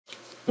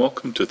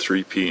Welcome to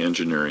 3P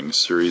Engineering's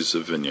series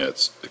of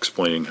vignettes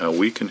explaining how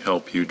we can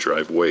help you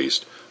drive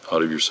waste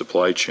out of your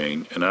supply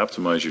chain and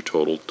optimize your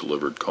total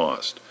delivered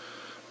cost.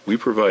 We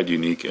provide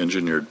unique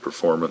engineered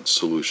performance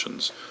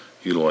solutions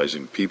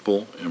utilizing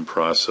people and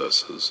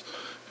processes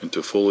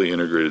into fully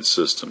integrated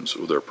systems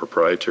with our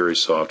proprietary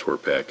software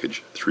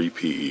package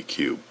 3PE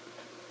Cube.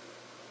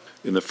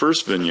 In the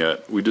first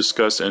vignette, we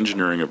discuss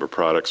engineering of a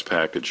product's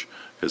package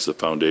as the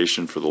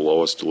foundation for the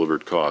lowest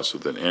delivered cost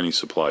within any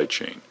supply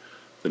chain.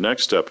 The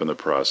next step in the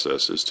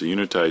process is to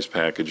unitize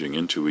packaging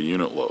into a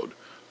unit load.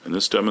 In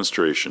this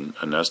demonstration,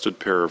 a nested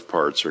pair of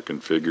parts are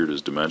configured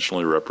as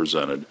dimensionally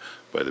represented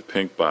by the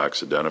pink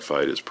box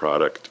identified as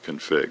Product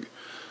Config.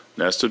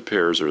 Nested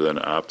pairs are then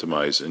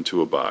optimized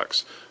into a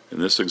box. In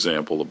this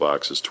example, the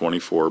box is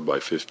 24 by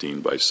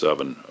 15 by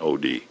 7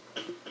 OD.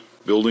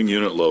 Building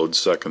unit load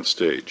second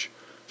stage.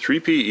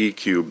 3PE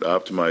Cube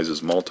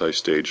optimizes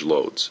multi-stage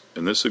loads.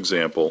 In this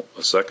example,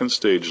 a second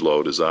stage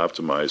load is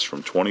optimized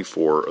from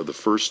 24 of the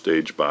first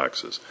stage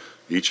boxes,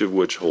 each of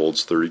which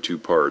holds 32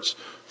 parts,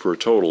 for a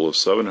total of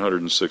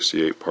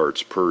 768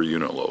 parts per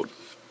unit load.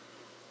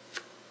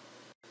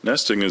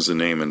 Nesting, as the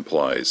name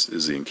implies,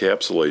 is the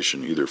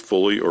encapsulation, either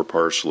fully or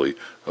partially,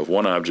 of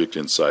one object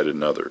inside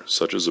another,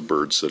 such as a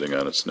bird sitting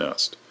on its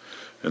nest.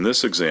 In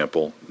this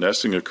example,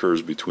 nesting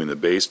occurs between the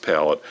base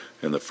pallet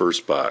and the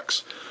first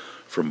box,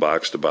 from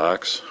box to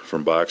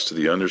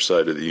the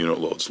underside of the unit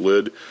load's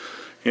lid,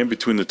 and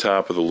between the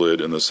top of the lid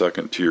and the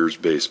second tier's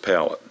base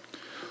pallet.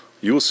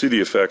 You will see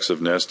the effects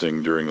of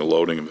nesting during the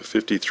loading of a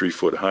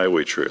 53-foot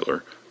highway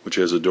trailer, which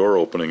has a door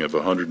opening of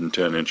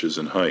 110 inches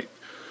in height.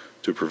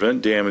 To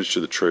prevent damage to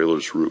the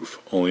trailer's roof,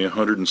 only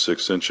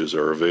 106 inches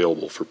are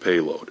available for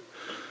payload.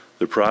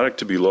 The product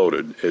to be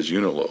loaded, as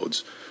unit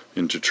loads,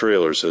 into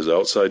trailers has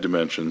outside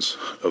dimensions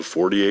of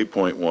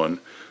 48.1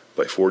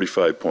 by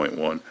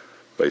 45.1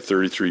 by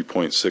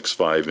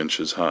 33.65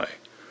 inches high.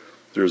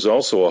 There is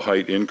also a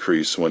height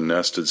increase when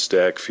nested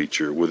stack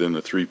feature within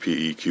the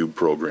 3PE Cube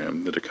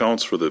program that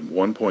accounts for the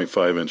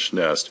 1.5-inch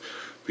nest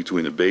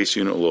between the base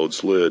unit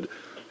load's lid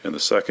and the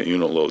second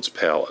unit load's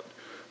pallet.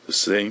 The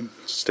same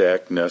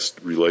stack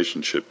nest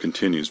relationship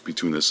continues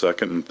between the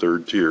second and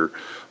third tier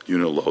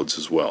unit loads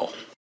as well.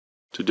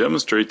 To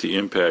demonstrate the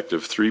impact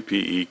of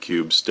 3PE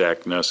Cube's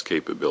stack nest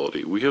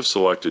capability, we have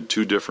selected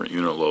two different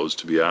unit loads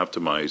to be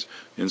optimized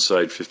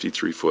inside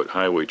 53-foot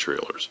highway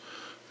trailers.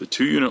 The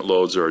two unit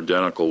loads are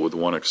identical with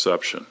one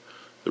exception.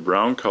 The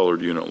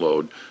brown-colored unit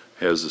load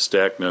has the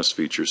stack nest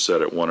feature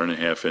set at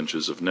 1.5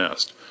 inches of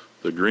nest.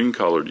 The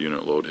green-colored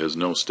unit load has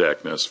no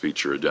stack nest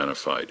feature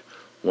identified.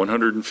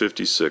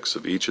 156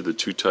 of each of the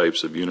two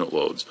types of unit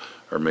loads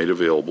are made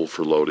available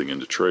for loading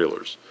into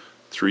trailers.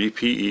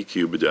 3PE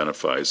Cube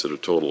identifies that a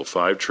total of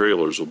 5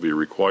 trailers will be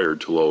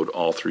required to load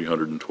all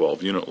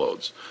 312 unit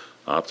loads.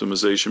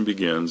 Optimization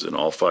begins and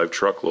all 5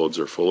 truckloads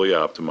are fully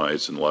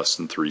optimized in less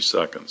than 3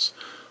 seconds.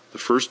 The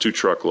first 2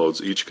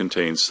 truckloads each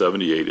contain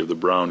 78 of the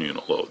brown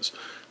unit loads.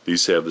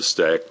 These have the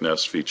stack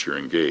nest feature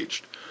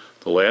engaged.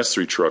 The last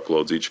 3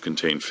 truckloads each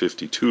contain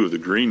 52 of the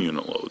green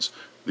unit loads.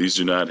 These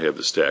do not have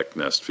the stack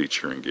nest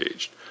feature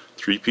engaged.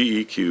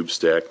 3PE Cube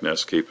stack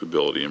nest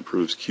capability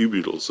improves cube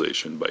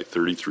utilization by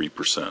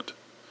 33%.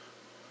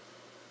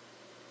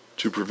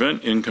 To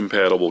prevent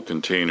incompatible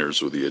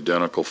containers with the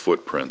identical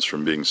footprints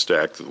from being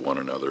stacked with one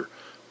another,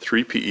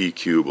 3PE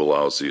Cube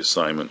allows the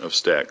assignment of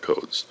stack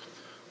codes.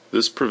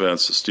 This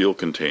prevents a steel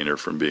container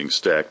from being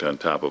stacked on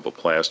top of a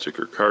plastic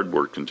or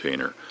cardboard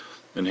container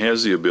and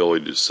has the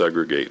ability to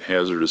segregate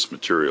hazardous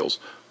materials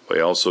by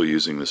also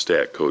using the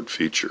stack code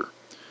feature.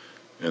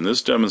 In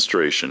this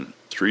demonstration,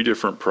 3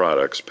 different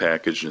products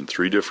packaged in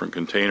 3 different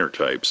container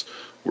types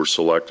were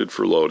selected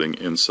for loading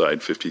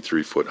inside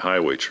 53-foot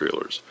highway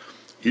trailers.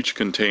 Each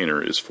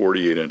container is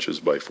 48 inches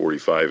by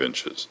 45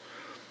 inches.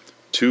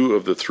 2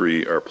 of the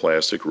 3 are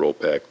plastic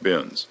roll-pack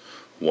bins.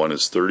 One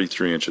is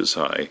 33 inches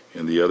high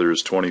and the other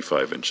is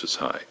 25 inches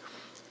high.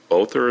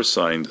 Both are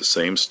assigned the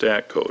same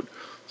stack code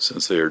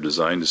since they are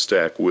designed to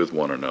stack with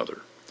one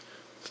another.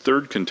 The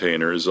third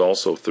container is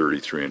also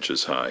 33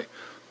 inches high,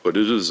 but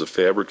it is a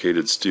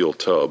fabricated steel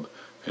tub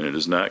and it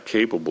is not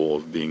capable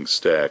of being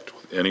stacked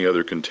with any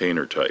other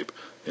container type,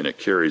 and it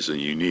carries a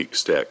unique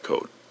stack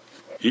code.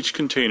 Each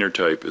container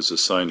type is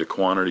assigned a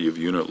quantity of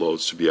unit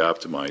loads to be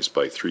optimized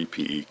by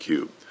 3PE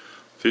Cube.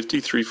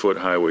 53-foot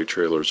highway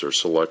trailers are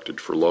selected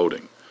for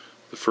loading.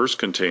 The first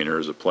container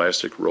is a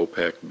plastic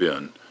roll-pack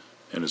bin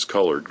and is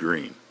colored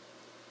green.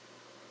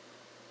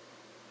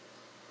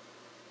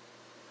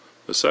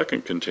 The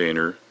second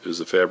container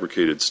is a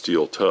fabricated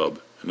steel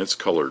tub and it's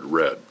colored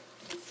red.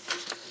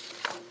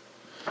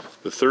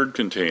 The third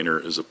container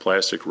is a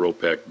plastic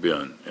roll-pack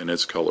bin and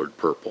it's colored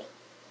purple.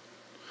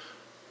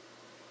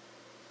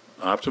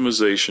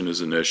 Optimization is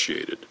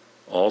initiated.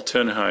 All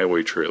 10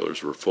 highway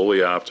trailers were fully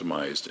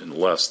optimized in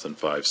less than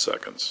 5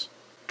 seconds.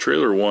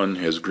 Trailer 1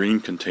 has green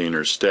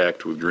containers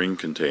stacked with green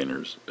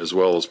containers, as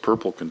well as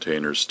purple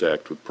containers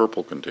stacked with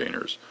purple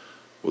containers,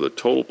 with a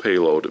total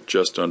payload of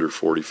just under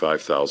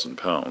 45,000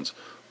 pounds,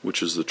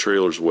 which is the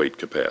trailer's weight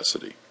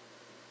capacity.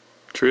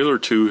 Trailer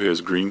 2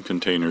 has green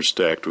containers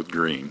stacked with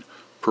green,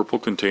 purple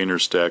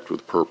containers stacked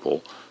with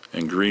purple,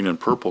 and green and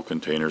purple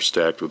containers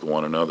stacked with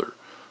one another.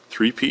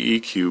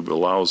 3PE Cube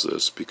allows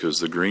this because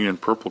the green and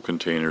purple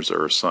containers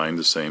are assigned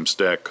the same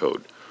stack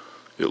code.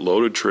 It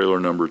loaded trailer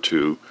number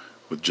 2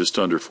 with just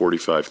under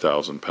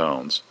 45,000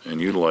 pounds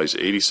and utilized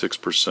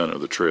 86%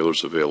 of the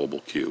trailer's available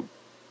cube.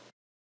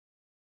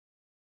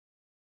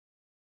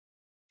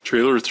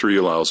 Trailer 3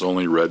 allows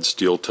only red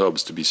steel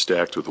tubs to be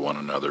stacked with one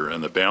another,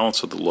 and the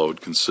balance of the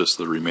load consists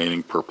of the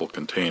remaining purple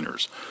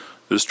containers.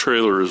 This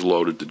trailer is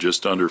loaded to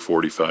just under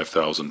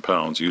 45,000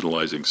 pounds,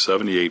 utilizing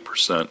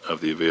 78% of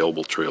the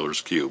available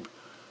trailer's cube.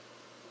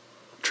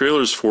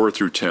 Trailers 4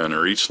 through 10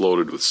 are each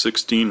loaded with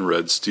 16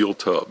 red steel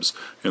tubs,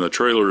 and the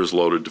trailer is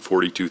loaded to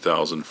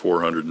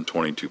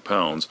 42,422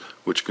 pounds,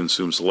 which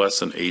consumes less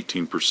than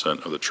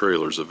 18% of the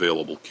trailer's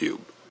available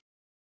cube.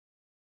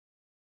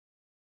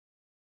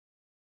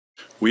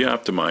 We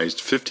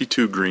optimized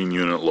 52 green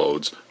unit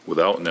loads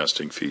without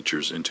nesting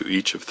features into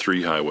each of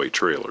 3 highway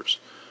trailers.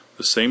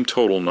 The same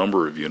total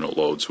number of unit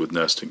loads with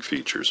nesting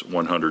features,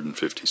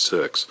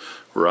 156,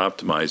 were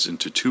optimized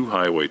into 2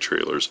 highway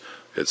trailers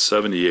at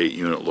 78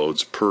 unit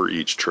loads per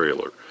each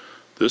trailer.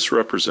 This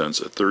represents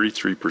a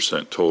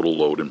 33% total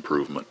load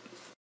improvement.